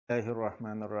الله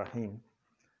الرحمن الرحیم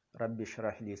رب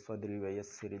اشرح لي صدري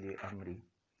ويسر لي امري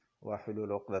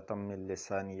واحلل عقدة من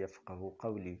لساني يفقهوا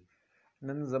قولي.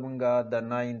 نن زمونږه د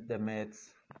 9th د میتھس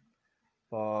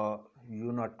په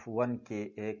یونټ 1 کې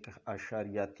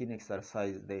 1.3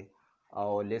 ایکسرسایز دی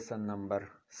او لیسن نمبر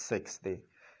 6 دی.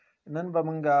 نن به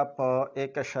مونږه په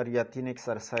 1.3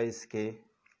 ایکسرسایز کې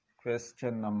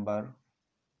کوېسچن نمبر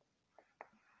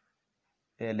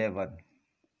 11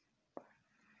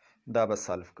 دا به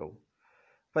سالو کوو.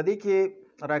 په دې کې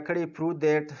راکړی prove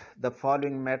that the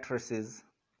following matrices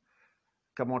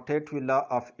commutative law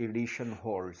of addition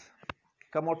holds.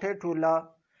 commutative law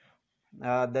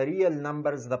د ریل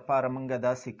نمبرز د پاره مونږ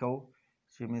داسې کوو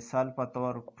چې مثال په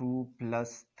تور 2 plus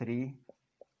 3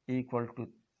 equal to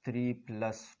 3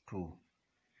 plus 2.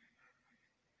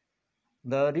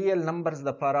 د ریل نمبرز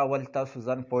د پاره اول تاسو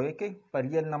ځان پوهه کوئ په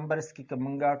ریل نمبرز کې که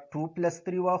مونږ 2 plus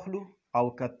 3 واخلو او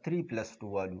که 3 plus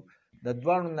 2 والو د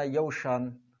دواړو نه یو شان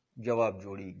جواب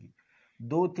جوړیږي.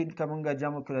 2 3 که مونږ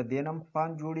جمع کړو دې نه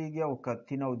 5 جوړیږي او که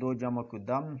 3 او 2 جمع کړو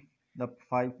دا د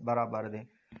 5 برابر دی.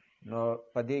 نو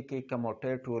په دې کې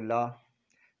commutative law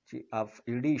چې of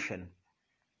addition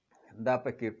دا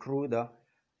پکې true ده،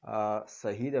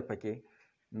 صحیح ده پکې.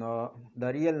 نو د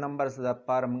ریل نمبرز د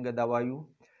پاره مونږ دا وایو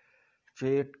چې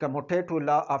commutative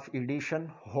law of addition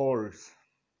holds.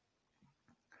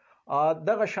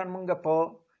 دغه شان مونږ په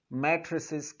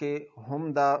matrices کې هم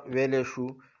دا ویلی شو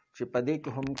چې په دې کې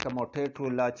هم commutative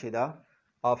law چې ده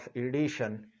of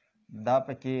addition دا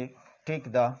پکې ټیک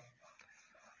ده.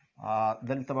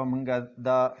 دلته به مونږ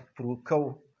دا پروو کوو.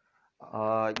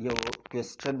 یو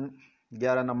کوېسچن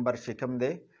 11 نمبر چې کوم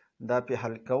دی دا پې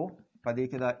حل کوو. په دې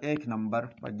کې دا 1 نمبر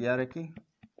په 11 کې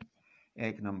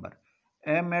 1 نمبر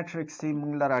A میټرکس یې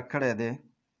مونږ له راکړی دی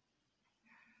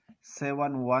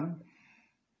 7 1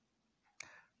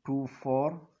 2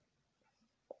 4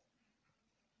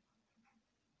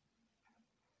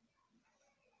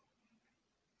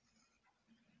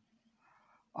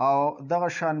 او دغه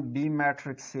شان بی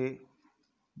میټرکس یې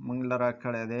مونږ له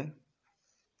راکړی دی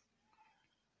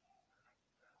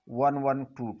 1 1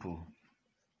 2 2.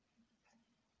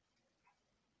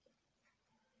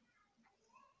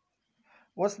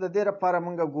 اوس د دې لپاره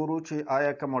مونږ ګورو چې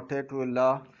آیا commutative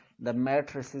law د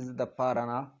میټریسز د پاره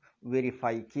نه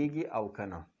ویریفای کیږي او که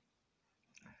نه.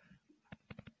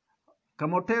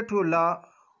 commutative law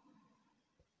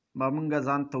به مونږ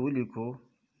ځان ته ولیکو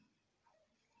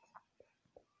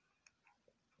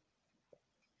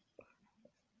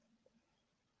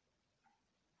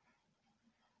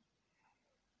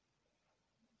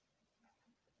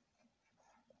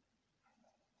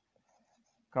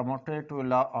commutative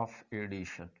law of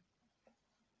addition.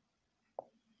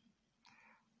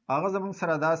 هغه زموږ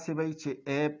سره داسې وی چې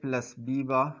A plus B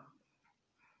به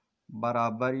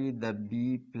برابر د B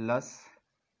plus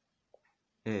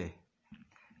A.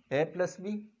 A plus B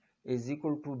is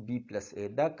equal to B plus A.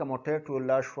 دا commutative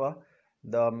law شوه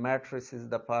د matrices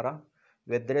د پاره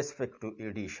with respect to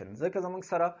addition. ځکه زموږ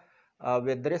سره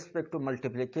with respect to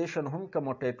multiplication هم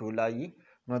commutative law یي.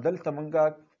 نو دلته مونږ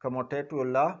commutative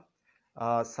law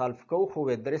سالف کوو خو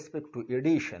with respect to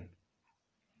addition.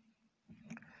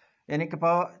 یعنی که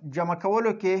په جمع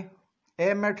کولو کې A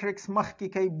میټرکس مخکې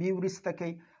کوي B وروسته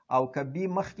کوي او که B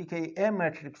مخکې کوي A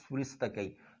میټرکس وروسته کوي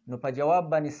نو په جواب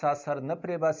باندې سا سر نه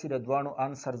پرې باسي. د دواړو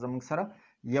انسر زموږ سره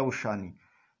یو شاني.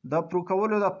 د پرو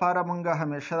کولو دپاره مونږ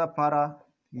همیشه دپاره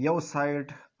یو سایډ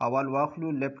اول واخلو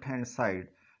لیفټ هینډ سایډ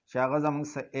چې هغه زموږ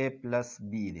سره A plus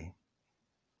B دی.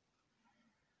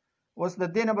 اوس د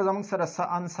دې نه به زموږ سره څه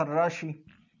انسر راشي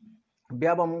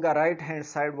بیا به مونږ رایټ هینډ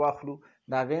سایډ واخلو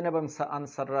د هغې نه به هم څه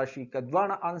انسر راشي. که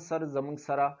دواړه انسر زموږ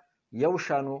سره یو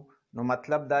شانو نو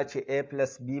مطلب دا چې A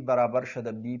plus B برابر شه د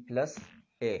B plus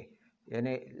A.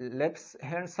 یعنی لیفټ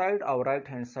هینډ سایډ او رایټ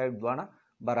هینډ سایډ دواړه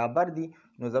برابر دي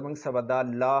نو زموږ سره به دا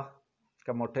لا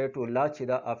commutative law چې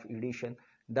دا of addition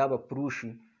دا به پرو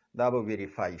شي، دا به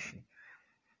ویریفای شي.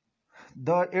 د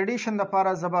ایډیشن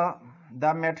دپاره زه به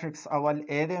دا میټرکس اول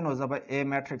A دی نو زه به A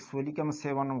میټرکس ولیکم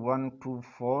 7 1 2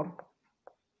 4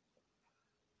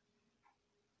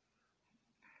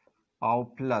 او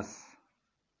پلس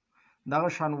دغه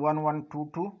شان 1 1 2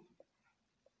 2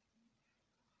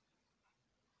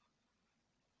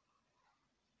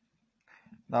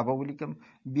 دا به ولیکم.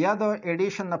 بیا د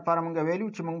ایډیشن دپاره مونږ ویلو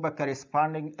چې مونږ به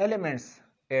کرسپانډینګ ایلیمنټس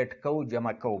ایډ کوو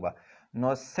جمع کوو به. نو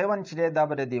 7 چې دی دا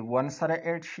به د دې 1 سره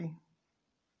ایډ شي،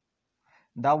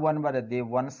 دا 1 به د دې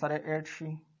 1 سره ایډ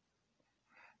شي،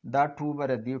 دا 2 به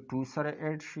د دې 2 سره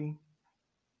ایډ شي،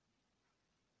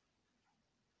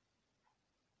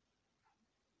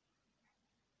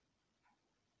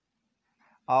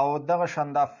 او دغه شان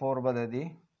دا 4 به د دې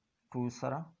 2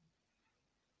 سره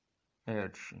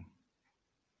 8 شي.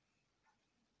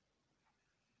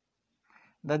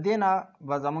 د دې نه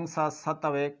به زموږ سره 7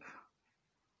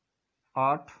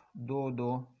 8 2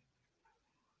 2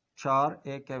 4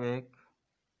 1 1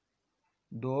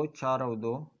 2 4 او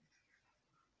 2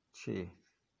 6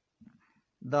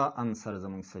 دا انسر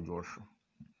زموږ سره جوړ شو.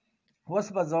 اوس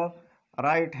به زه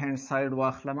رایټ هینډ سایډ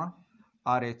واخلم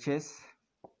RHS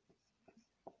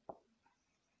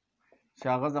چې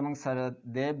هغه زموږ سره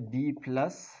دی B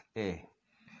پلس A.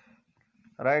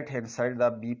 رایټ هینډ سایډ دا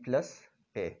B پلس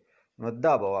A. نو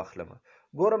دا به واخلم.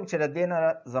 ګورم چې د دې نه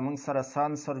زموږ سره څه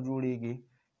انسر جوړیږي.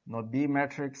 نو B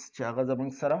میټرکس چې هغه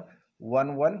زموږ سره 1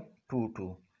 1 2 2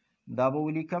 دا به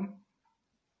ولیکم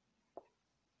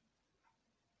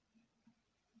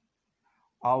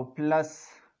او پلس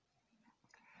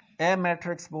A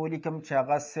میټرکس به ولیکم چې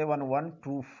هغه 7 1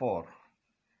 2 4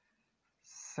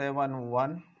 7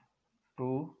 1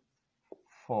 2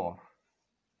 4.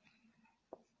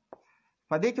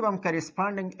 په دې کې به هم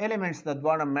کریسپانډینګ ایلیمنټس د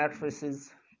دواړه میټریسز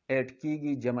ایډ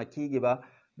کیږي، جمع کیږي به.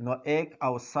 نو 1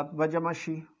 او 7 به جمع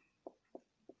شي،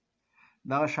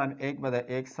 دغه شان 1 به د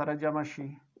 1 سره جمع شي،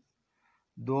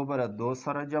 2 به د 2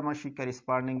 سره جمع شي،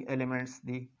 کریسپانډینګ ایلیمنټس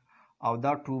دي. او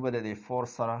دا 2 به د 4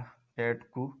 سره ایډ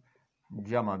کو،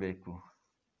 جمع به کو.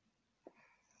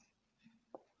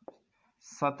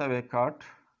 7 1 8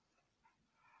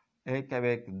 1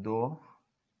 1 2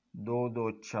 2 2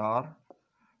 4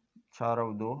 4 او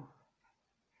 2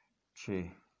 6.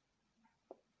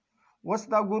 اوس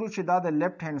دا ګورو چې دا د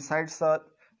لیفټ هینډ سایډ سره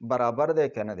برابر دی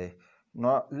که نه دی.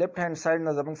 نو لیفټ هینډ سایډ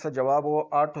نه زموږ سره جواب و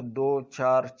 8 2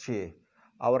 4 6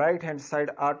 او رایټ هینډ سایډ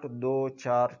 8 2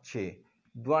 4 6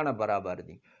 دواړه برابر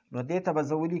دي. نو دې ته به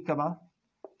زه ولیکم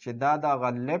چې دا د هغه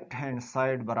لیفټ هینډ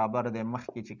سایډ برابر دی.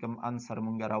 مخکې چې کوم انسر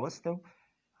مونږ راوستو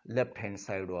لیفټ هینډ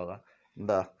سایډ و هغه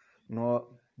دا. نو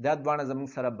دا دواړه زموږ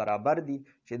سره برابر دي.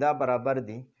 چې دا برابر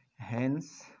دي هینس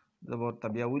زه به ورته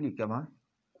بیا ولیکم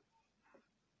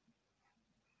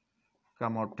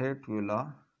کموټیټیولا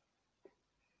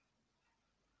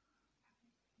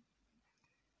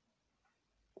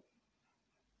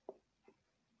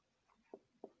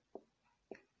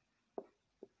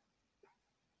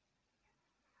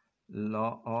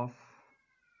law of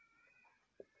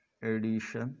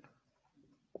addition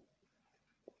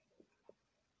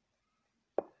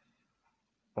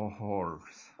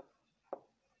holds.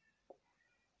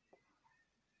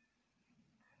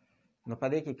 نو په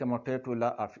دې کې کموټیټو لا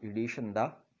اف ایډیشن دا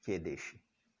کېدی شي.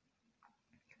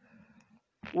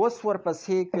 اوس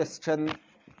ورپسې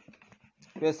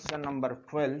کوېسچن نمبر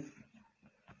 12.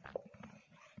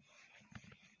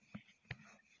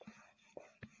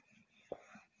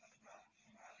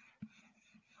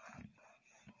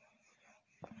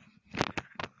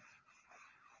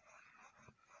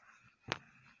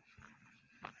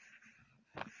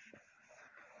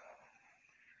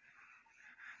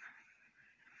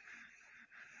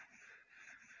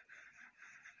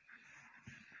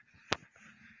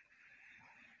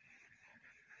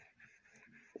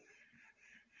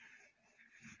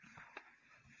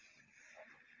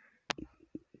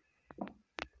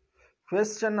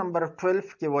 Question number 12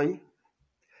 کې وایي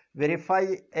verify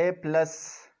A plus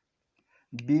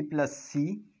B plus C.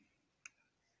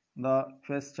 دا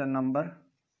question number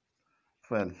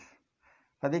 12.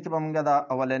 په دې کې به موږ دا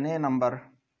اولنی نمبر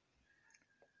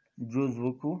جوز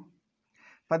وکړو.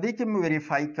 په دې کې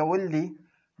verify کول دي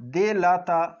دې لا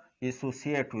ته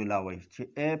associate ویلا وایي چې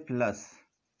A plus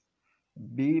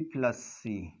B plus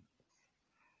C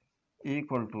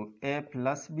equal to A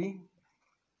plus B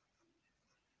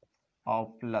او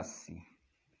پلس سی.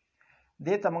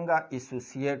 دې ته موږ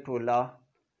اسوسییټ ولا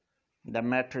د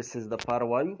میټریسز د پاره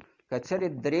وایو. که چېرې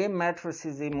درې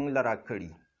میټریسز یې موږ له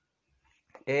راکړي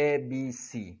A B C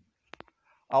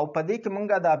او په دې کې موږ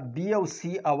دا B او C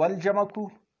اول جمع کو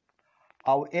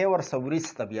او A ورسه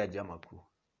وروسته بیا جمع کو.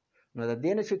 نو د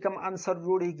دې نه چې کوم انسر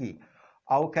جوړیږي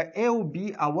او که A او B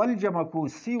اول جمع کو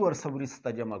C ورسه وروسته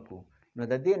جمع کو نو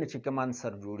د دې نه چې کوم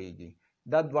انسر جوړیږي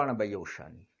دا دواړه به یو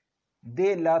شان وي.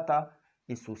 دې لا ته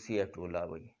اسوسییټ ولا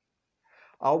وایي.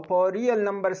 او په ریل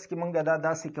نمبرز کې موږ دا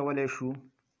داسې کولی شو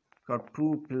که 2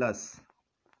 plus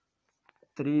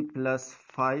 3 plus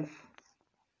 5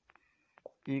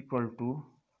 equal to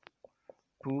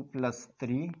 2 plus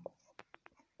 3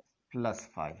 plus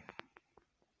 5.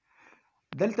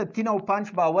 دلته 3 او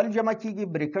 5 به اول جمع کیږي.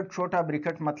 بریکټ چھوٹا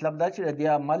بریکټ مطلب دا چې د دې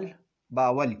عمل به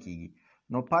اول کیږي.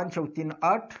 نو 5 او 3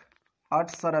 8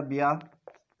 8 سره بیا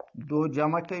 2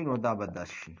 جمع کوي نو دا به 10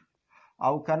 شي.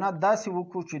 او کنه داسې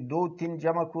وکړو چې 2 3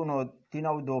 جمع کو نو 3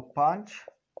 او 2 5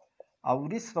 او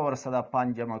وروسته ورسره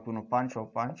 5 جمع کو نو 5 او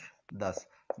 5 10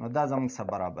 نو دا زموږ سره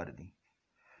برابر دي.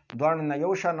 دواړو نه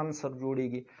یو شان عنصر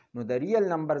جوړیږي. نو د ریل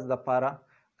نمبرز دپاره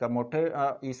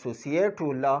اسوسییټو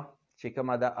لا چې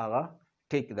کومه ده هغه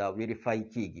ټیک ده، ویریفای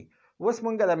کیږي. اوس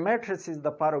موږ د میټریسز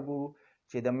دپاره ګورو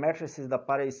چې د میټریسز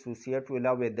دپاره اسوسییټو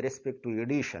لا ود ریسپیکټ ټو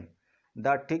ایډیشن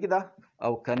دا ټیک ده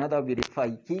او که نه ده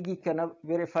ویریفای کیږي که نه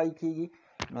ویریفای کیږي.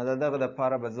 نو د دغه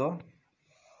دپاره به زه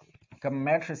کوم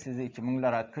میټریسز چې موږ له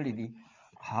راکړي دي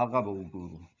هغه به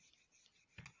وګورو.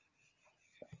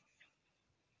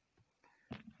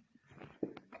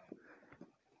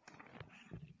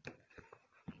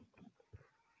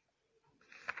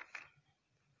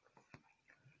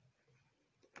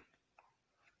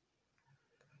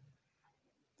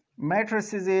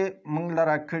 میټریسز یې موږ له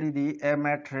راکړي دي A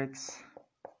میټریکس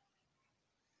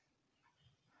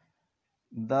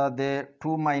دا د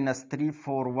 2 - 3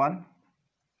 4 1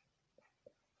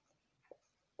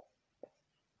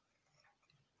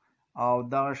 او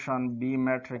دغه شان B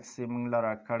میټریکس یې موږ له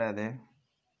راکړی دی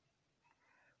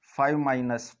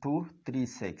 5 - 2 3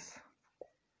 6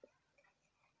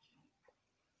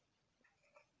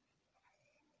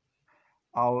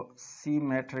 او C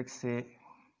میټریکس یې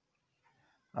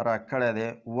راکړی دی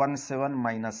 1 7 -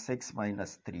 6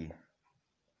 - 3.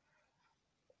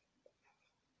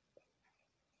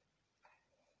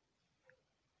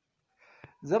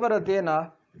 زه به د دې نه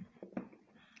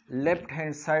لیفټ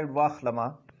هینډ سایډ واخلمه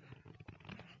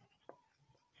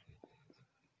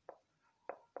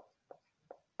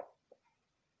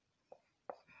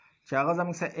چې هغه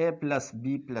زموږ سره A + B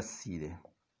 + C دی.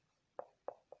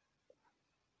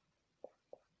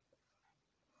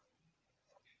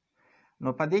 نو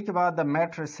په دې کې به د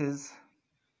میټریسز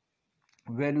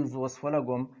ویلیوز اوس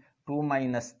ولګوم 2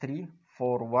 - 3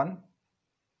 4 1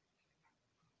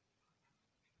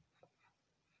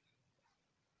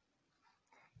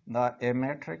 دا A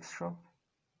میټریکس شو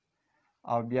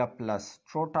او بیا پلس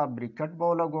چوټا بریکټ به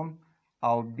ولګوم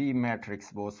او B میټریکس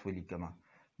به اوس ولیکم.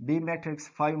 B میټریکس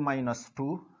 5 -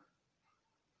 2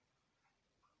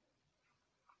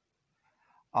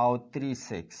 او 3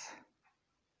 6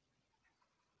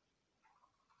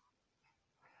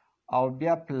 او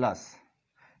بیا پلس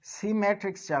C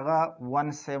میټریکس چې هغه 1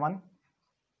 7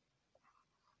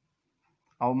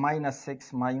 او -6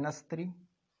 -3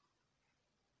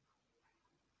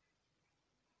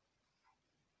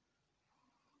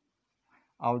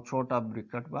 او چوټا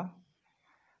بریکټ به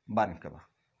بند کړه.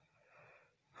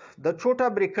 د چوټا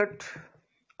بریکټ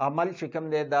عمل چې کوم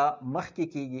دی دا مخکې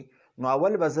کیږي. نو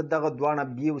اول به زه دغه دواړه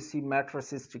B او C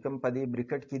میټریسز چې کوم په دې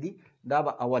بریکټ کې دي دا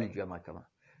به اول جمع کړم.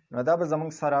 نو دا به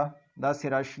زموږ سره داسې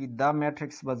راشي دا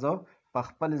میټریکس به زه په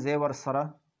خپل ځای ورسره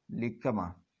لیکم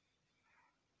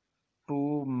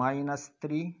 2 -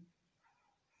 3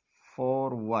 4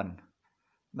 1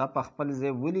 دا په خپل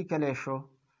ځای ولیکلی شو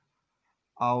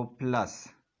او پلس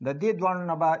د دې دواړو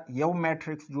نه به یو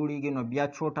میټریکس جوړیږي. نو بیا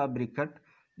چوټا بریکټ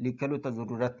لیکلو ته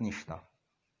ضرورت نشته.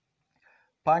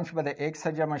 5 به د x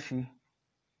سره جمع شي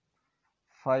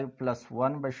 5 +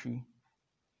 1 به شي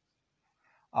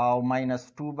او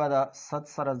 -2 به د 7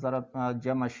 سره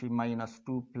جمع شي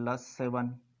 -2 + 7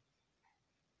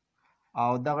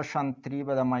 او دغه شان 3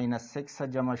 به د -6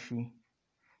 سره جمع شي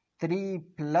 3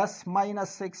 +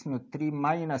 -6 نو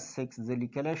 3 - 6 زه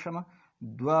لیکلی شم.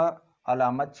 دوه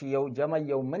علامت چې یو جمع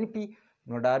یو منفي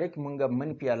نو ډایرکټ مونږ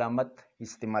منفي علامت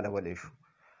استعمالولی شو.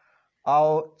 او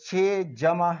چې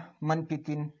جمع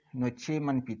 -3 نو چې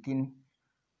 -3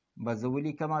 به زه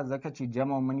ولیکم ځکه چې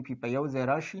جمع او منفي په یو ځای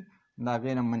راشي د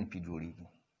هغې نه منفي جوړیږي.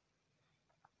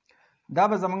 دا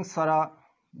به زموږ سره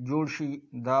جوړ شي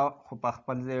دا خو په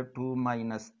خپل ځای 2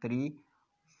 - 3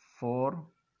 4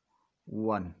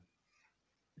 1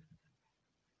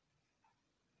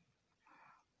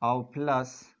 او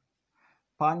پلس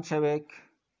 5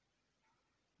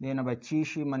 دې نه به چی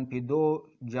شي -2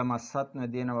 جمع 7 نو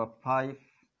دې نه به 5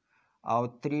 او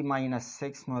 3 -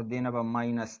 6 نو دې نه به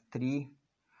 -3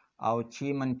 او چې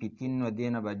 -3 نو دې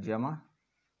نه به جمع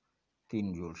 3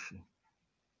 جوړ شي.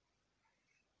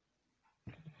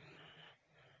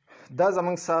 دا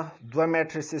زموږ سره دوه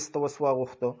میټریسز ته اوس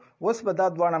واغوښتو. اوس به دا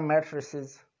دواړه میټریسز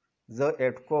زه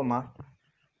ایډ کومه.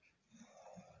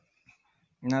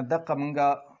 دقه مونږه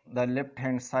د لیفټ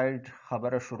هینډ سایډ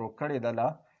خبره شروع کړې ده لا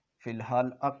فی الحال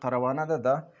اقه روانه ده د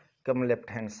کوم لیفټ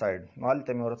هینډ سایډ. نو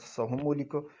هلته مې ورڅه هم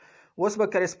ولیکو. اوس به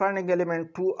کرسپانډینګ الیمنټ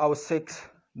 2 او 6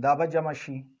 دا به جمع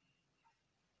شي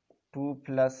 2 +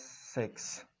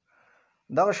 6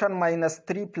 دغه شان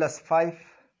 -3 + 5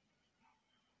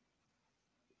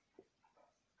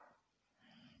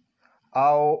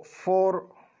 او 4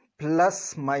 +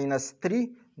 -3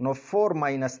 نو 4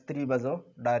 - 3 به زه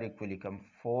ډایرکټ ولیکم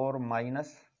 4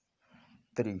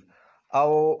 - 3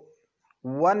 او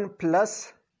 1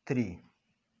 + 3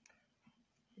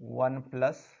 1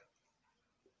 plus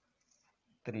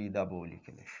 3 دا به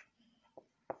ولیکلی شي.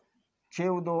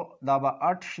 14 دا به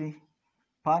 8 شي.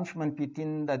 5 منفي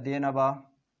 3 د دې نه به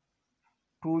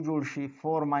 2 جوړ شي.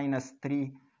 4 minus 3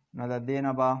 نو د دې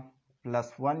نه به plus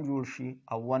 1 جوړ شي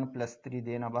او 1 plus 3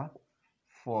 دې نه به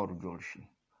 4 جوړ شي.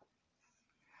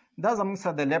 دا زموږ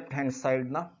سره د لیفټ هینډ سایډ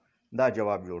نه دا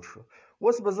جواب جوړ شو.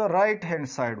 اوس به زه رایټ هینډ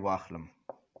سایډ واخلم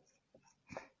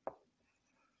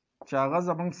چې هغه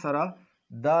زموږ سره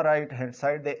دا رایټ هینډ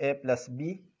سایډ د A plus B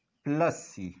plus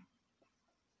C.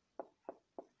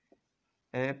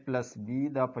 A plus B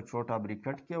دا په چوټا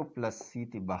بریکټ کې او plus C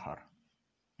تی بهر.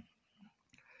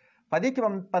 په دې کې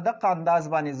په دقه انداز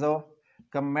باندې زه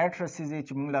کوم میټریسز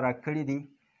چې موږ له راکړي دي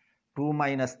 2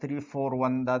 minus 3 4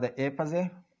 1 دا د A په ځای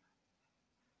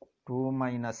 2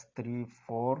 minus 3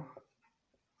 4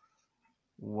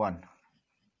 1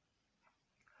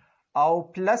 او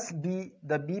plus B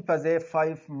د B په ځای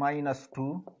 5 minus 2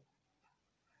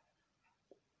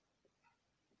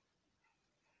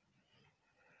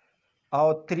 او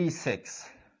 3 6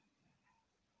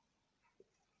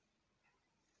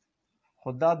 خو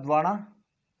دا دواړه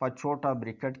په چوټا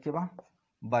بریکټ کې به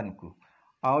بند کړو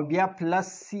او بیا پلس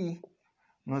سی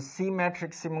نو سی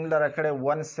میټرکس یې موږ لره کړی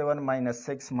 1 7 minus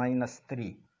 6 minus 3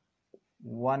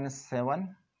 1 7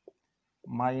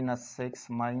 minus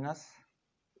 6 minus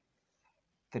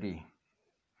 3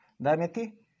 دا مې تی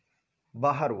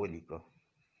بهر ولیکو.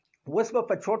 اوس به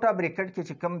په چوټا بریکټ کې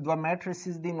چې کوم دوه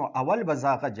میټریسز دي نو اول به زه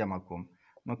هغه جمع کوم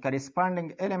نو کرسپانډنګ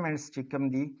ایلیمنټس چې کوم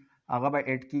دي هغه به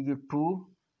ایډ کېږي 2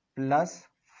 plus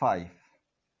 5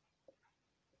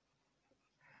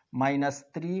 minus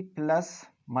 3 plus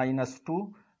minus 2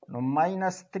 نو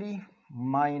minus 3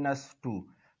 minus 2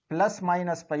 plus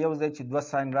minus په یو ځای چې دوه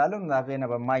ساین راغله نو د هغې نه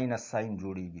به minus ساین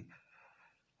جوړیږي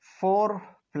 4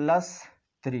 plus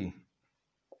 3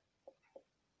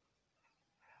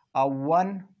 او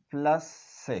 1 plus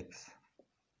 6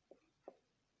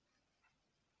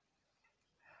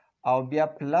 او بیا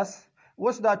پلس.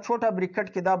 اوس دا چوټا بریکټ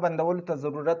کې دا بندولو ته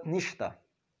ضرورت نشته.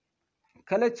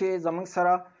 کله چې زموږ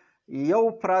سره یو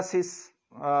پروسس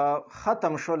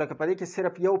ختم شو لکه په دې کې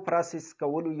صرف یو پروسس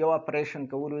کولو یو اپریشن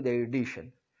کولو د ایډیشن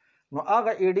نو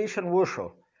هغه ایډیشن وشو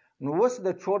نو اوس د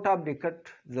چوټا بریکټ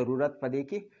ضرورت په دې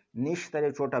کې نشته.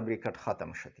 چوټا بریکټ ختم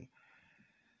شدي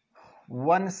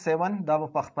 1 7 دا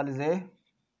په خپل ځای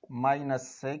minus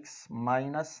 6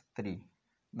 minus 3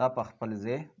 دا په خپل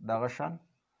ځای دغه شان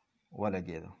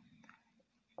ولګېدو.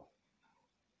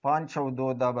 5 او 2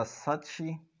 دا به 7 شي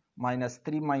minus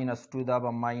 3 minus 2 دا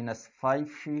به minus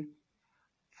 5 شي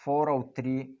 4 او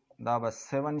 3 دا به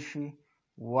 7 شي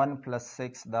 1 plus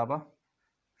 6 دا به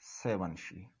 7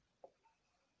 شي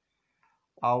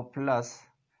او پلس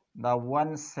دا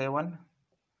 1 7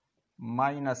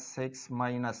 minus 6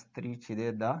 minus 3 چې دی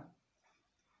دا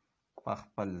په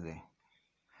خپل ځای.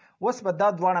 اوس به دا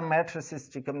دواړه میټریسز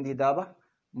چې کوم دي دا به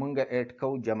مونږ ایډ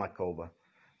کوو جمع کوو به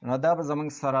نو دا به زموږ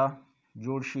سره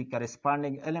جوړ شي.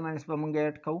 کرسپانډنګ ایلیمنټس به مونږ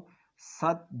ایډ کوو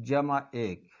 7 جمع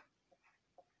 1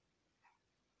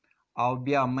 او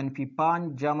بیا منفي 5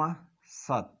 جمع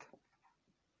 7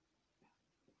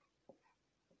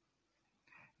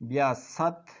 بیا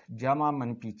 7 جمع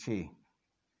منفي 6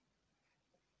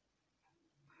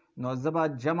 نو زه به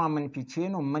جمع منفي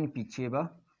 6 نو منفي 6 به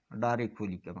ډایرکټ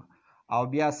ولیکم او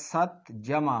بیا 7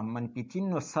 جمع منفي 3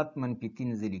 نو 7 منفي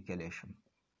 3 زه لیکلی شم.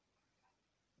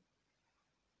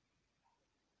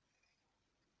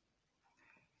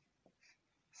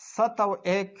 ست او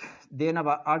 1 دې نه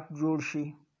به 8 جوړ شي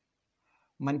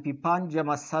منفي 5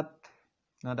 جمع 7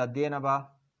 نو د دې نه به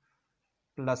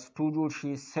پلس 2 جوړ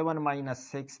شي 7 minus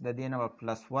 6 د دې نه به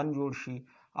پلس 1 جوړ شي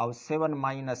او 7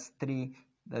 minus 3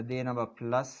 د دې نه به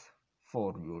پلس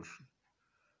 4 جوړ شي.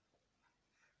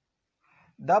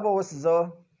 دا به اوس زه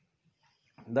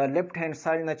د لیفټ هینډ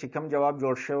سایډ نه چې کوم جواب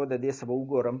جوړ شوی د دې څه به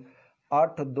وګورم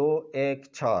 8 2 1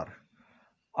 4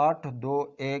 8 2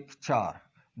 1 4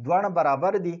 دواړه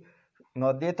برابر دي نو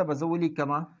دې ته به زه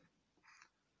ولیکم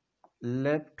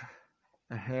لیفټ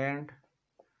هینډ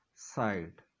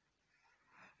سایډ.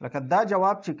 لکه دا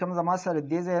جواب چې کوم زما سره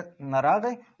دې ځای نه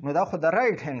راغی نو دا خو د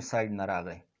رایټ هینډ سایډ نه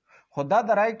راغی خو دا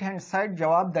د رایټ هینډ سایډ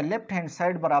جواب د لیفټ هینډ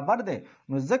سایډ برابر دی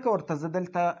نو ځکه ورته زه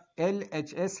دلته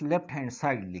LHS لیفټ هینډ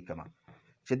سایډ لیکم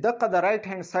چې دغه د رایټ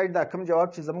هینډ سایډ دا کوم جواب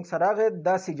چې زموږ سره راغی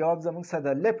داسې جواب زموږ سره د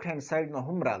لیفټ هینډ سایډ نه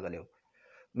هم راغلی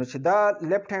نو چې دا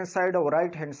لیفټ هینډ سایډ او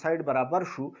رایټ هینډ سایډ برابر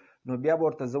شو نو بیا به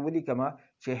ورته زه ولیکم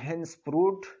چې hence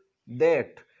proved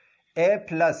that A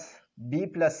plus B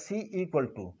plus C equal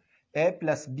to A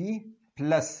plus B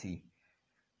plus C.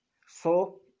 So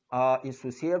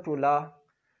associative law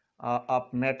of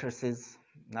matrices,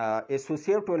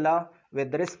 associative law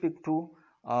with respect to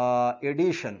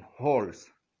addition holds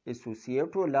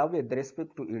associative law with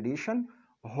respect to addition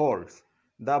holds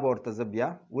دا به ورته زه بیا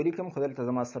ولیکم خو دلته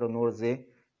زما سره نور ځای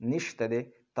نشته دی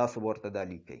تاسو به ورته دا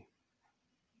لیکئ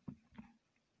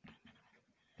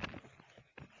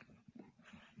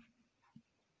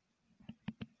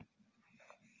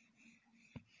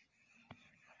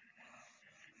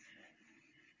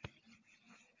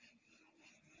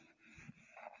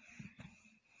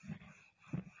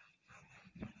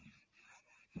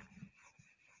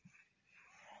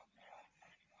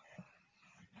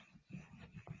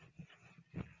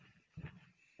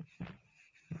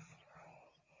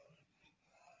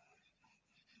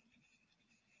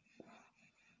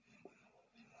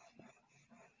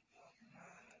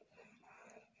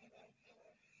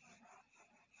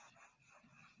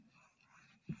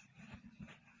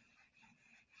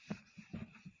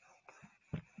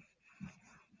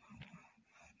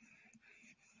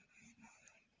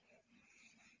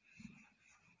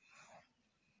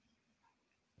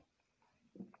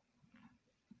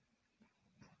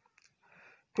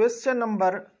Question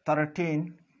number 13.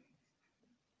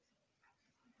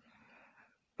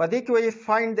 په دې کې وایي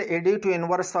find the additive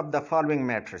inverse of the following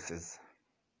matrices.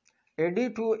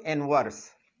 Additive inverse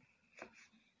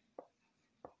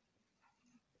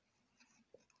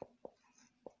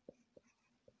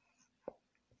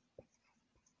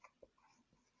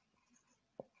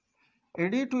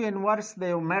additive inverse د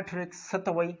یو matrix څه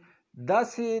ته وایي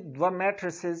داسې دوه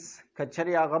matrices که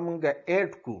چېرې هغه موږ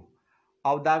add کو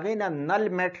او د هغې نه نل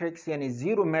میټرکس یعنی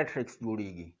زیرو میټرکس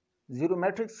جوړیږي زیرو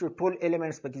میټرکس چې ټول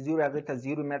ایلیمنټس پکې زیرو هغې ته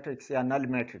زیرو میټرکس یا نل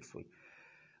میټرکس وایي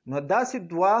نو داسې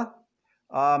دوه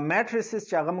میټریسز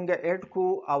چې هغه موږ ایډ کو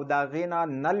او د هغې نه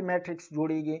نل میټرکس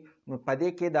جوړیږي نو په دې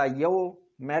کې دا یو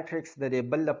میټرکس د دې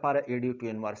بل لپاره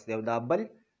ایډیټیو انورس دی او دا بل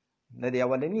د دې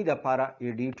اولني لپاره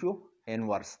ایډیټیو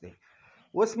انورس دی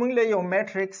اوس موږ له یو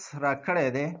میټرکس راکړی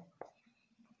دی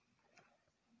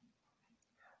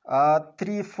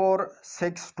 3 4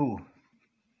 6 2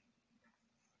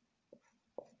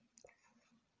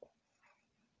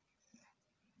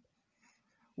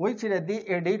 وایي چې د دې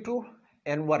ایډیټو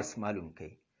انورس معلوم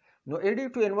کړئ نو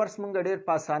ایډیټو انورس موږ ډېر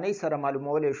په اسانۍ سره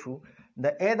معلومولی شو د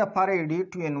ا دپاره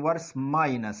ایډیټو انورس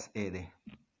ماینس ا دی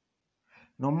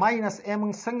نو ماینس ا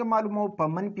موږ څنګه معلومو په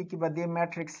منفي کې به دې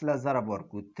میټرکس له ضرب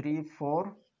ورکړو 3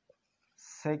 4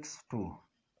 6 2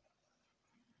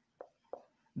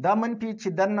 دا منفي چې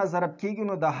دننه ضرب کیږي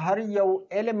نو د هر یو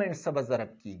ایلیمنټ څخه به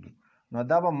ضرب کیږي نو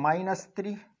دا به ماینس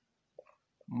 3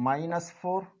 ماینس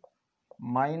 4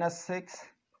 ماینس 6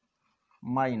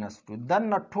 ماینس 2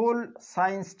 دننه ټول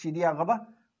ساینس چې دی هغه به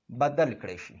بدل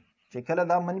کړی شي چې کله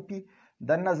دا منفي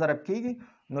دننه ضرب کیږي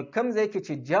نو کم ځای کې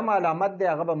چې جمع علامت دی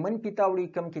هغه به منفي ته وړي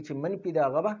کم کې چې منفي دی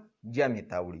هغه به جمع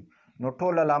ته وړي نو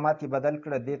ټول علامات یې بدل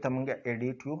کړه دې ته موږ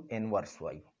ایډیټیو انورس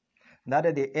وایو دا د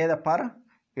دې ا دپاره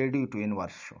ایډیټو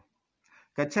انورس شو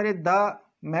که چېرې دا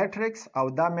میټرکس او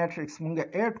دا میټرکس موږ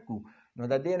ایډ کو نو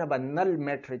د دې نه به نل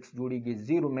میټرکس جوړیږي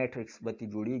زیرو میټرکس به ترې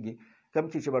جوړیږي کوم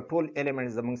چې به ټول ایلیمنټ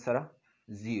زموږ سره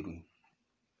زیرو وي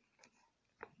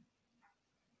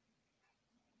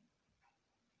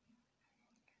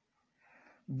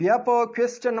بیا په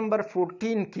کوېسچن نمبر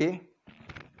 14 کې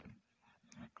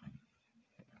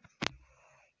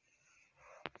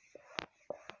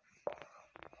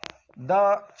دا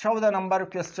 14 نمبر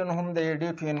کوېسچن هم د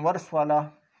ایډیټو انورس والا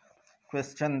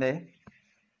کوېسچن دی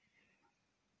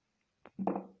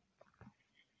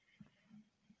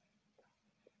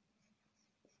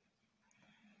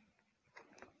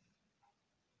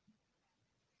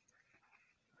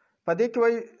په دې کې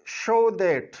وایي show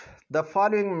that the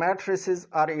following matrices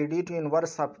are additive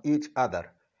inverse of each other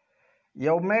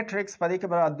یو میټرکس په دې کې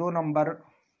به 2 نمبر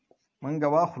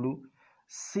موږ واخلو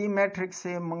سی میټرکس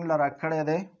یې موږ له راکړی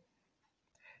دی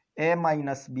A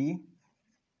minus B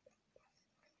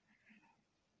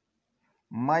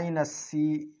minus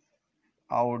C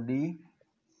او D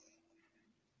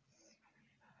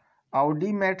او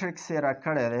D میټرکس یې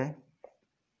راکړی دی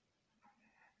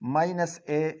minus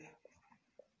A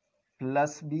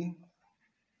plus B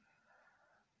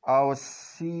او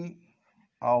C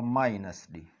او minus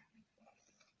D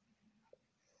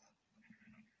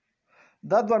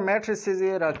دا دوه میټریسز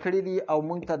یې راکړي دي او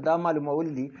موږ ته دا معلومول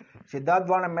دي چې دا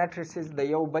دواړه میټریسز د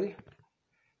یو بل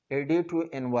ایډیټو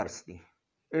انورس دي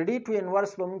ایډیټو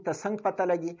انورس به موږ ته څنګه پته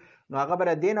لګي نو هغه به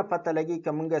له دې نه پته لګي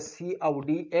که موږ سی او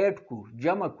ډي ایډ کو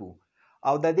جمع کو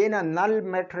او د دې نه نل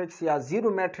میټرکس یا زیرو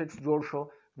میټرکس جوړ شو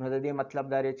نو د دې مطلب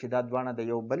دا دی چې دا دواړه د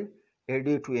یو بل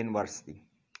ایډیټو انورس دي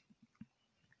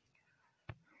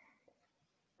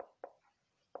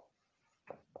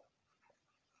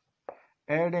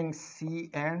adding C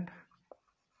and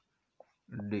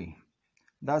D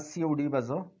دا سی او ډي به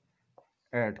زه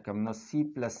ایډ کم، نو سی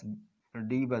پلس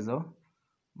ډي به زه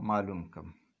معلوم کم.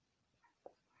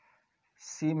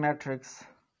 سی میټرکس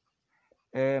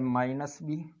A minus B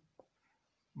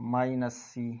minus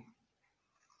C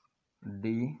D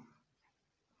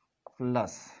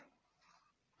plus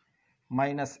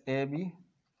minus AB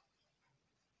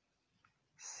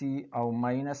C او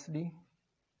minus D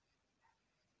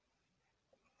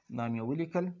دا مې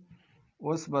ولیکل.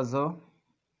 اوس به زه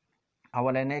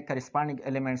اولنی کرسپانډینګ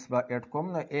ایلیمنټس به ایډ کوم،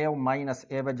 نو A او minus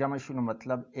A به جمع شي، نو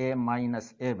مطلب A minus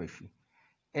A به شي.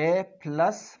 A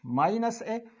plus minus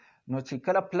A، نو چې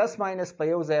کله پلس ماینس په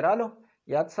یو ځای رالو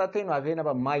یاد ساتئ، نو هغې نه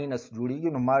به ماینس جوړیږي،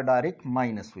 نو ما ډایرکټ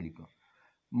ماینس ولیکو.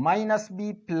 ماینس بی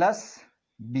پلس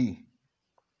بی،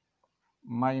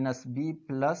 ماینس بی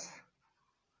پلس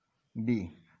بی،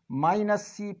 ماینس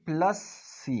سی پلس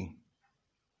سی،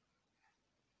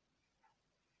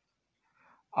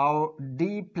 او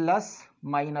D plus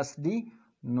minus D,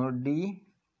 نو D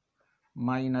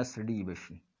minus D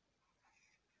بشي.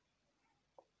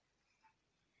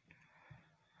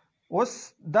 اوس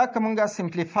دا که مونږه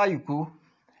سمپلیفای کو،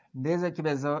 دې ځای کې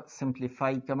به زه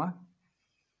سمپلیفای کړمه.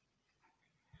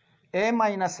 a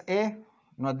ماینس a،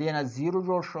 نو دې نه 0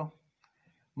 جوړ شو.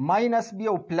 ماینس b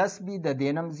او پلس b، د دې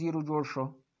نه هم 0 جوړ شو.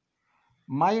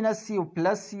 ماینس c او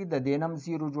پلس c، د دې نه هم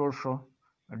 0 جوړ شو.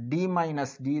 d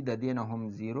ماینس d، د دې نه هم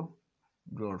 0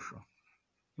 جوړ شو.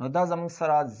 نو دا زموږ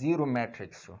سره 0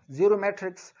 میټرکس شو. 0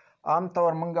 میټرکس عام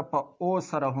طور مونږه په او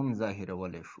سره هم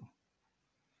ظاهرولی شو،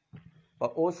 په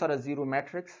او سره 0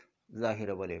 میټرکس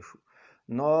ظاهرولی شو.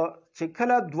 نو چې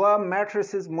کله دوه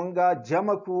میټریسز مونږه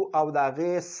جمع کو او د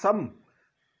هغې سم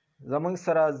زموږ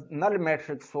سره نل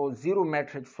میټرکس و، 0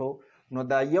 میټرکس و، نو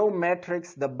دا یو میټرکس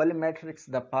د بل میټرکس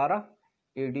دپاره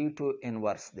ایډیټو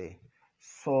انورس دی.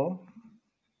 سو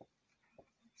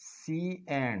C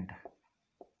and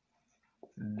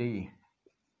D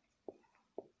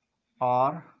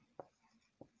are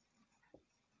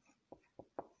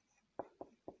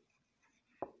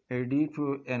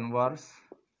additive inverse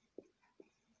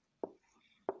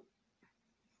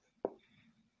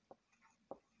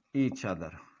each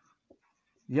other.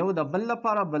 یو د بل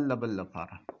لپاره، بل د بل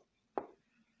لپاره،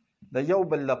 د یو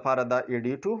بل لپاره دا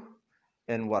additive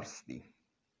inverse دی.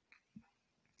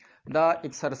 دا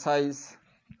اکسرسایز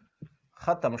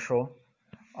ختم شو.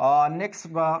 نیکسٹ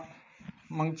به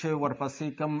مونږ چې ورپسې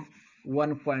کوم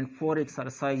 1.4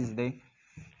 اکسرسایز دی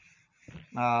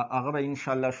هغه به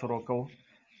انشاءالله شروع کوو.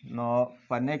 نو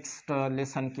په نیکسٹ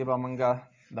لیسن کې به مونږه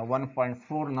د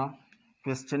 1.4 نه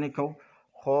کوېسچنې کوو،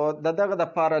 خو د دغه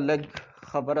دپاره لږ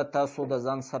خبره تاسو د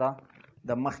ځان سره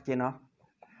د مخکې نه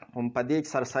هم په دې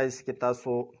اکسرسایز کې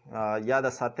تاسو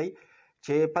یاده ساتئ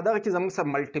چې په دغه کې زموږ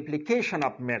سره ملټیپلیکیشن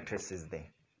اف میټریسز دی.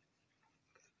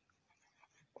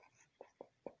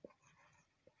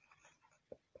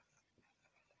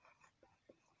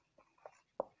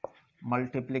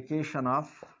 multiplication of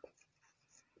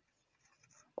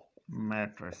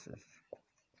matrices.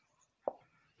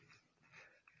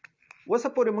 اوس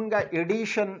پورې مونږه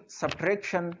ایډیشن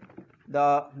سبټریکشن د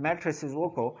میټریسز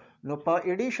وکړو. نو په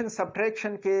ایډیشن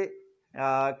سبټریکشن کې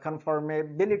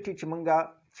کنفرمیبلیټي چې مونږه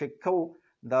چک کوو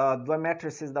د دوه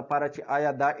میټریسز دپاره چې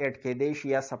آیا دا ایډ کیدی شي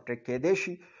یا سبټریکټ کیدی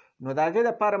شي، نو د هغې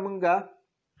دپاره مونږه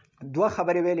دوه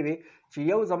خبرې ویلې وې چې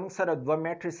یو زموږ سره دوه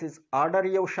میټریسز آرډر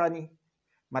یو شاني،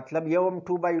 مطلب یو هم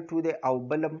 2/2 دی او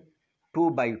بل هم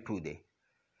 2/2 دی.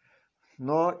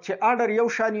 نو چې آرډر یو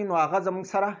شاني نو هغه زموږ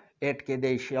سره ایډ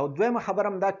کیدی شي. او دویمه خبره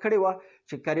هم دا کړې وه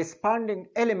چې کرسپانډینګ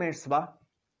ایلیمنټس به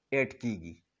ایډ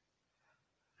کیږي.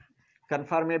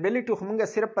 کنفرمیبلیټي خو مونږ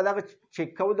صرف په دغه چک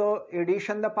کوو د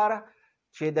ایډیشن دپاره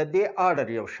چې د دې آرډر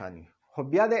یو شاني، خو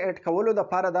بیا د ایډ کولو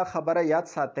دپاره دا خبره یاد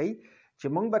ساتئ چې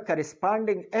مونږ به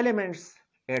کرسپانډینګ ایلیمنټس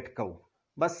ایډ کوو.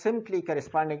 بس سمپلی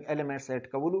کرسپانډینګ ایلیمنټس ایډ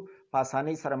کولو په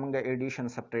اسانۍ سره مونږ ایډیشن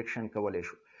سبټریکشن کولی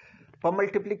شو. په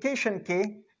ملټیپلیکیشن کې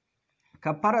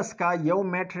که فرض کا یو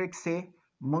میټرکس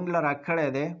مونږ له راکړی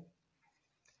دی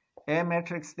A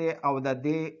میټرکس دی او د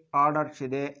دې آرډر چې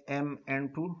دی M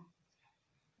into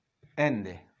N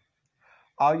دی،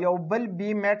 او یو بل B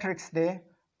میټرکس دی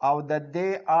او د دې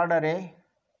آرډر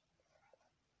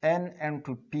N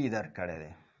into P درکړی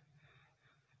دی.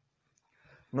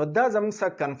 نو دا زموږ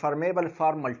سره کنفرمیبل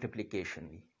فار ملټیپلیکیشن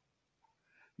وي.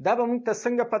 دا به موږ ته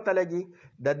څنګه پته لګي؟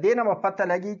 د دې نه به پته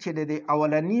لګي چې د دې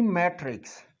اولني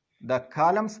میټرکس د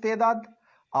کالمز تعداد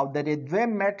او د دې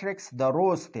دویم میټرکس د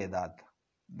روز تعداد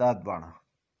دا دواړه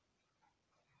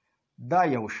دا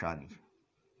یو شانی،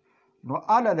 نو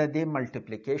اله د دې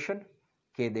ملټیپلیکیشن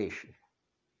کیدی شي.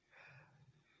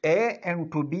 A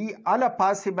into B اله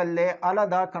پاسیبل دی، اله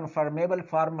دا کنفرمیبل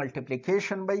فار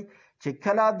ملټیپلیکیشن وي چې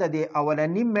کله د دې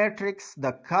اولني میټریکس د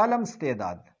کالمز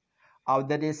تعداد او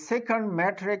د دې سیکنډ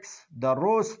میټریکس د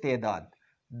روز تعداد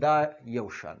دا یو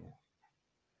شان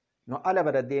نو اله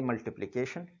به د دې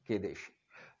ملټیپلیکیشن کېدی شي.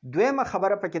 دویمه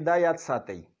خبره پکې دا یاد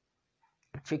ساتئ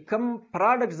چې کوم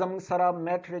پراډکټ زموږ سره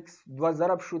میټریکس دوه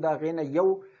ضرب شو د هغې نه یو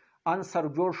انسر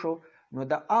جوړ شو نو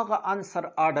د هغه انسر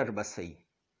آرډر به صحیح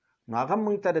نو هغه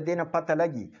موږ ته د دې نه پته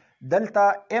لګي دلته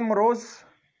ام روز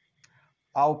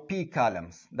او پی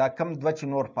کالمز دا کم دوه چې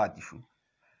نور پاتې شو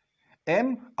ام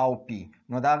او پی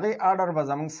نو د هغې آرډر به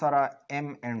زموږ سره ام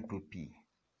انټو پی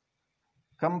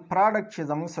کم پراډکټ چې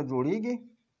زموږ سره جوړیږي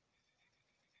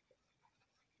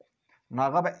نو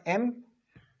هغه به ام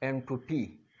انټو پی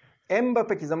ام به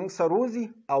پکې زموږ سره روزي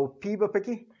او پی به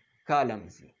پکې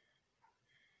کالمز وي.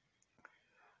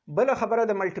 بله خبره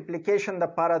د ملټیپلیکیشن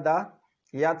دپاره دا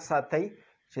یاد ساتئ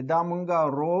چې دا مونږه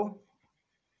رو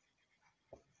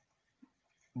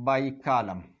بای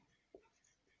کالم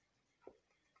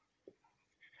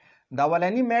د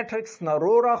اولني میټریکس نه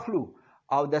رو راخلو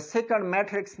او د سیکنډ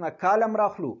میټریکس نه کالم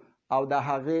راخلو او د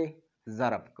هغې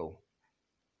ضرب کوو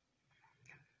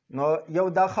نو یو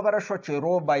دا خبره شو چې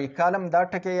رو بای کالم دا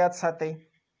ټکی یاد ساتئ.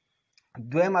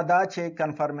 دویمه دا چې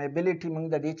کنفرمیبلیټي موږ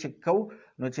د دې چک کوو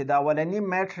نو چې د اولني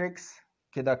میټریکس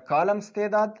کې د کالمز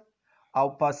تعداد او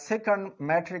په سیکنډ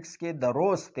میټریکس کې د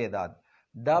روز تعداد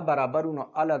دا برابر نو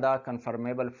اله دا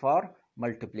کنفرمیبل فار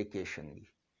ملټیپلیکیشن دی.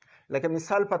 لکه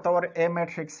مثال په طور ا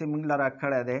میټریکس یې موږ له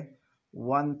راکړی دی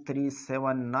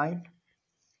 1379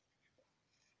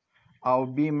 او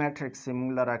بی میټریکس یې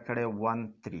موږ له راکړی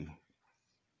 13.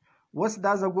 اوس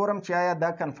دا زه ګورم چې آیا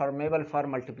دا کنفرمیبل فار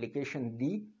ملټیپلیکیشن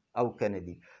دی او کنه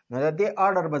دي نو د دې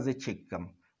آرډر به زه چک کم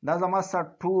دا زما سره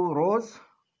 2 روز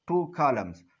 2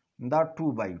 کالمز دا 2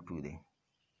 بای 2 دی.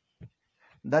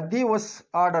 د دې اوس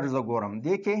آرډر زه ګورم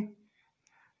دې کې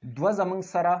دوه زموږ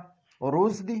سره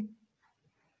روز دي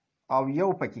او یو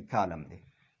پکې کالم دی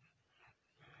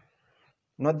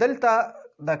نو دلته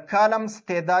د کالمز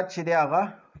تعداد چې دی هغه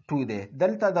 2 دی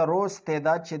دلته د روز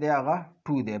تعداد چې دی هغه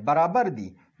 2 دی برابر دی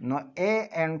نو A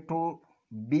انټو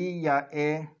B یا A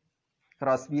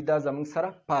کراس بی دا زموږ سره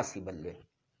پاسیبل دی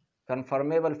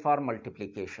کنفرمیبل فار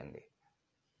ملټیپلیکیشن دی.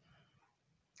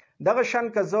 دغه شان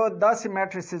که زه داسې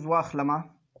میټریسز واخلم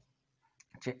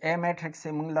چې ا میټریکس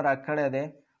یې موږ له راکړی دی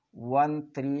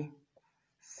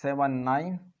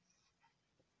 1379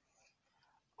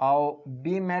 او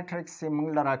بی میټریکس یې موږ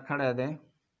له راکړی دی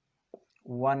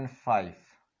 15.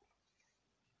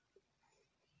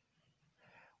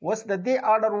 اوس د دې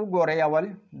آرډر وګورئ اول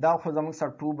دا خو زموږ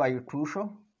سره 2 بای 2 شو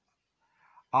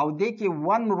او دې کې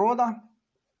 1 رو ده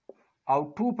او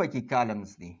 2 پکې کالمز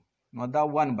دي نو دا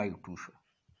 1 بای 2 شو.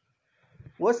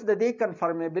 اوس د دې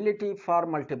کنفرمیبلیټي فار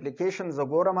ملټیپلیکیشن زه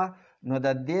ګورم نو د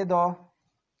دې د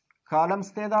کالمز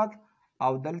تعداد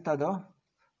او دلته د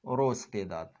روز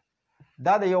تعداد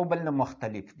دا د یو بل نه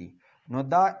مختلف دي نو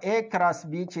دا A کراس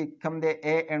B چې کم دی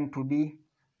A انټو B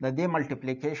د دې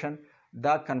ملټیپلیکیشن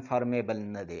دا کنفرمیبل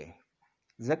نه دی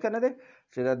ځکه نه دی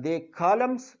چې د دې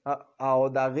کالمز او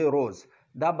د هغې روز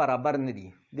دا برابر نه دي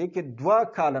دې کې دوه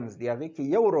کالمز دي هغې کې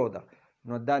یو رو ده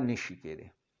نو دا نشي کېدی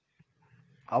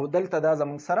او دلته دا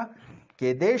زموږ سره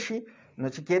کېدی شي نو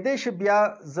چې کېدی شي بیا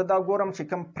زه دا ګورم چې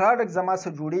کوم پراډکټ زما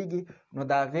سره جوړیږي نو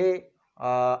د هغې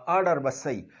آرډر به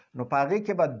صحیح نو په هغې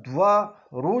کې به دوه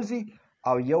روزي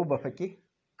او یو به پکې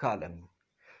کالم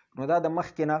نو دا د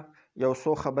مخکې نه یو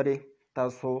څو خبرې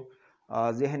تاسو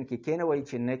ذهن کې کېنوئ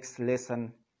چې نیکسټ لیسن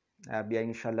بیا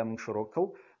انشاءالله موږ شروع کوو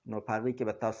نو په هغې کې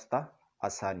به تاسو ته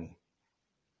اساني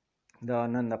د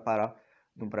نن لپاره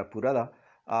دومره پوره ده.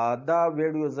 دا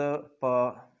ویډیو زه په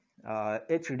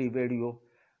HD ویډیو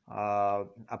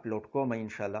اپلوډ کوم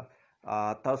انشاءالله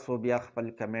تاسو بیا خپل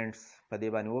کمنټس په دې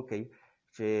باندې وکئ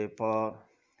چې په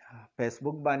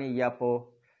فیسبوک باندې یا په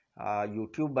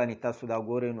یوټیوب باندې تاسو دا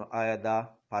ګورئ نو آیا دا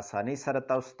په اسانۍ سره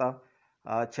تاسو ته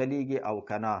چلیږي او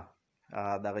که نه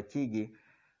دغه کیږي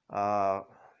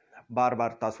بار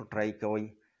بار تاسو ټرای کوئ.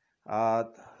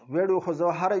 ویډیو خو زه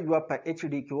هره یوه په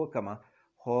HD کې وکړم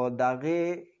خو د هغې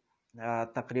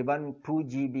تقریبا 2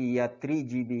 GB یا 3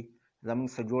 GB زموږ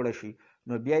څخه جوړه شي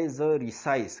نو بیا یې زه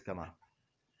ریسایز کړم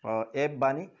په ایپ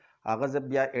باندې هغه زه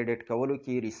بیا ایډیټ کولو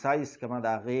کې ریسایز کړم د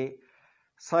هغې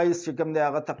سایز چې کوم دی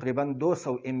هغه تقریبا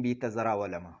 200 MB ته زه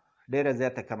راولم ډېره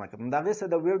زیاته کمه کړم د هغې څخه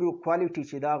د ویډیو کوالټي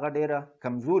چې دا هغه ډېره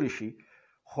کمزوري شي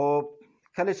خو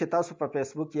کله چې تاسو په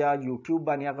فیسبوک یا یوټیوب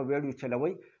باندې هغه ویډیو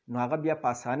چلوئ نو هغه بیا په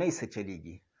اسانۍ سره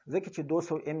چلیږي ځکه چې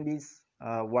 200 MB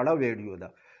وړه ویډیو ده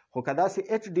خو که داسې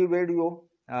HD ویډیو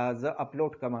زه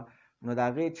اپلوډ کړم نو د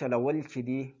هغې چلول چې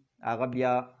دي هغه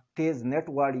بیا تیز نټ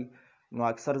غواړي نو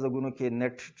اکثر ځایونو کې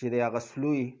نټ چې دی هغه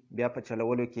سلو وي بیا په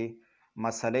چلولو کې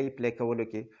مسلې پلی کولو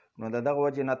کې، نو د دغه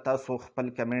وجې نه تاسو خپل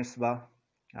کمنټس به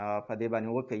په دې باندې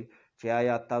وکئ چې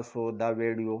آیا تاسو دا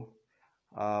ویډیو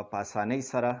په اسانۍ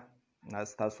سره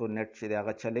ستاسو نیټ چې دی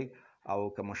هغه چلی او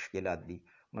که مشکلات دي.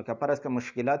 نو که فرض که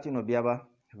مشکلات نو بیا به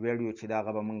ویډیو چې دی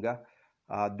هغه به مونږه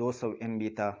 200 MB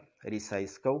ته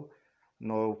ریسایز کوو،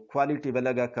 نو کوالټي به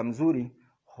لږه کمزوري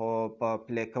خو په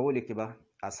پلی کولو کې به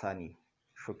اساني.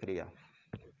 شکریه.